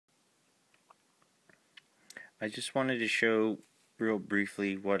I just wanted to show real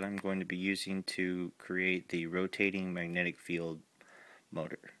briefly what I'm going to be using to create the rotating magnetic field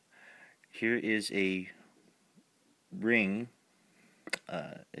motor. Here is a ring.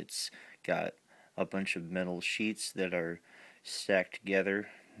 It's got a bunch of metal sheets that are stacked together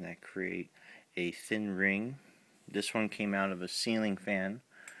that create a thin ring. This one came out of a ceiling fan.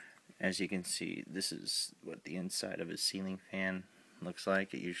 As you can see, this is what the inside of a ceiling fan looks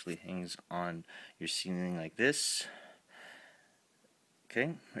like. It usually hangs on your ceiling like this.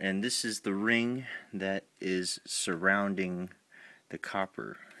 Okay, and this is the ring that is surrounding the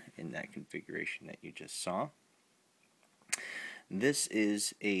copper in that configuration that you just saw. This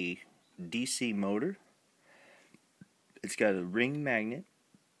is a DC motor. It's got a ring magnet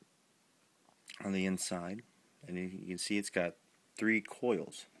on the inside, and you can see it's got 3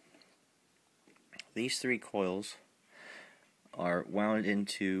 coils. These 3 coils are wound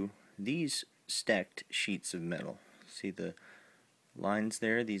into these stacked sheets of metal. See the lines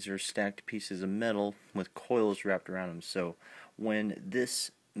there? These are stacked pieces of metal with coils wrapped around them. So when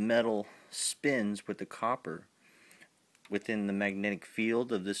this metal spins with the copper within the magnetic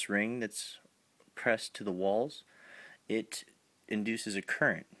field of this ring that's pressed to the walls, it induces a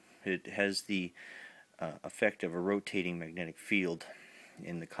current. It has the effect of a rotating magnetic field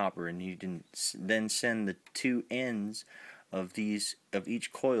in the copper, and you can then send the 2 ends of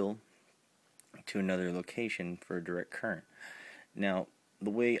each coil to another location for a direct current. Now, the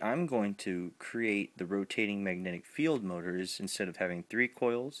way I'm going to create the rotating magnetic field motor is, instead of having 3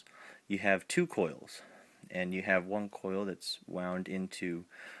 coils, you have 2 coils. And you have 1 coil that's wound into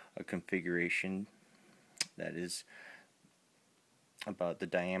a configuration that is about the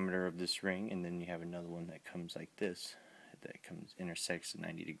diameter of this ring, and then you have another one that comes like this, that intersects at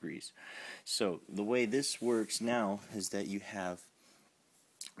 90 degrees. So the way this works now is that you have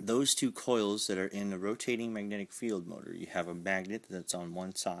those 2 coils that are in the rotating magnetic field motor. You have a magnet that's on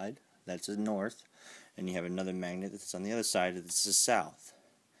one side, that's the north, and you have another magnet that's on the other side, that's the south.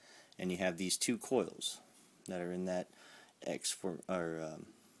 And you have these 2 coils that are in that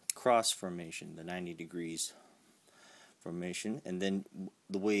cross formation, the 90 degrees formation. And then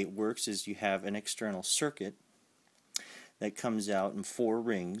the way it works is you have an external circuit that comes out in 4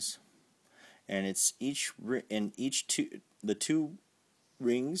 rings, and it's the 2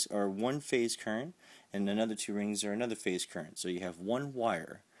 rings are 1 phase current, and another 2 rings are another phase current. So you have 1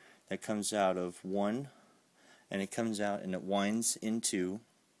 wire that comes out of one, and it comes out and it winds into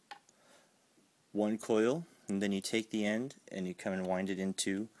 1 coil, and then you take the end and you come and wind it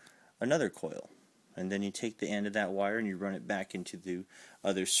into another coil, and then you take the end of that wire and you run it back into the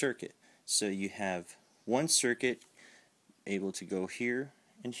other circuit. So you have 1 circuit able to go here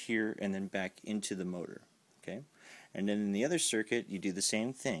and then back into the motor. Okay, and then in the other circuit you do the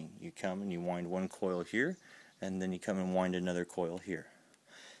same thing. You come and you wind 1 coil here, and then you come and wind another coil here.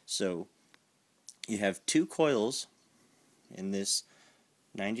 So you have 2 coils in this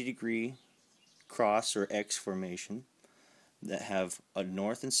 90 degree cross or X formation that have a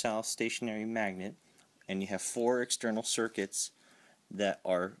north and south stationary magnet, and you have 4 external circuits that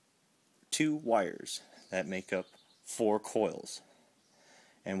are 2 wires that make up 4 coils.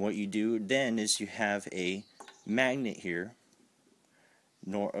 And what you do then is you have a magnet here,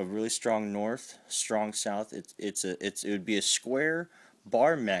 a really strong north, strong south. It would be a square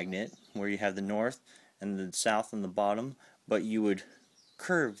bar magnet where you have the north and the south on the bottom, but you would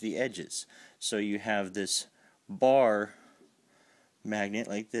curve the edges. So you have this bar magnet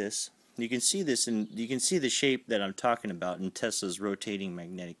like this. You can see this, and you can see the shape that I'm talking about in Tesla's rotating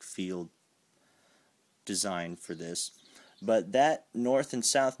magnetic field design for this. But that north and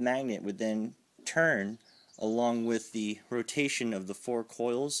south magnet would then turn along with the rotation of the 4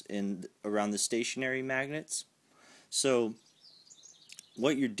 coils around the stationary magnets. So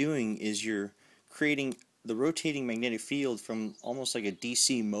what you're doing is you're creating the rotating magnetic field from almost like a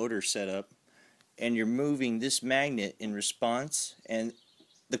DC motor setup, and you're moving this magnet in response, and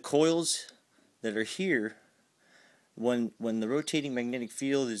the coils that are here, when the rotating magnetic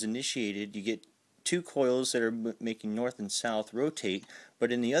field is initiated, you get 2 coils that are making north and south rotate,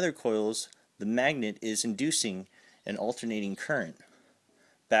 but in the other coils the magnet is inducing an alternating current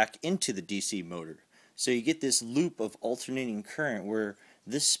back into the DC motor. So you get this loop of alternating current where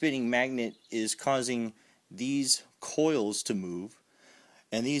this spinning magnet is causing these coils to move,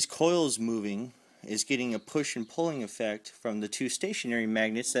 and these coils moving is getting a push and pulling effect from the 2 stationary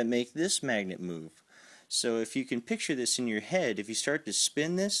magnets that make this magnet move. So if you can picture this in your head, if you start to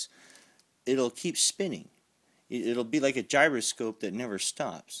spin this, it'll keep spinning. It'll be like a gyroscope that never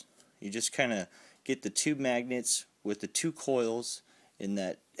stops. You just kind of get the 2 magnets with the 2 coils in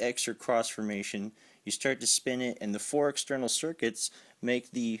that X or cross formation. You start to spin it, and the 4 external circuits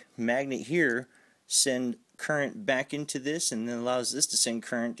make the magnet here send current back into this, and then allows this to send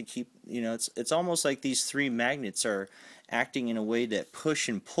current to keep, it's almost like these 3 magnets are acting in a way that push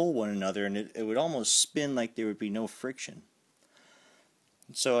and pull one another, and it would almost spin like there would be no friction.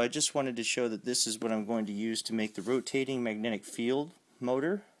 So I just wanted to show that this is what I'm going to use to make the rotating magnetic field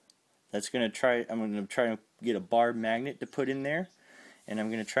motor. I'm going to try to get a bar magnet to put in there, and I'm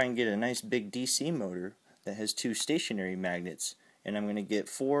going to try and get a nice big DC motor that has 2 stationary magnets, and I'm going to get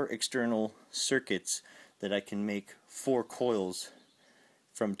 4 external circuits that I can make 4 coils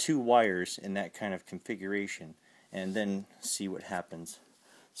from 2 wires in that kind of configuration, and then see what happens.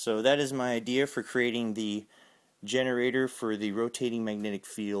 So that is my idea for creating the generator for the rotating magnetic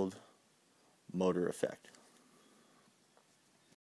field motor effect.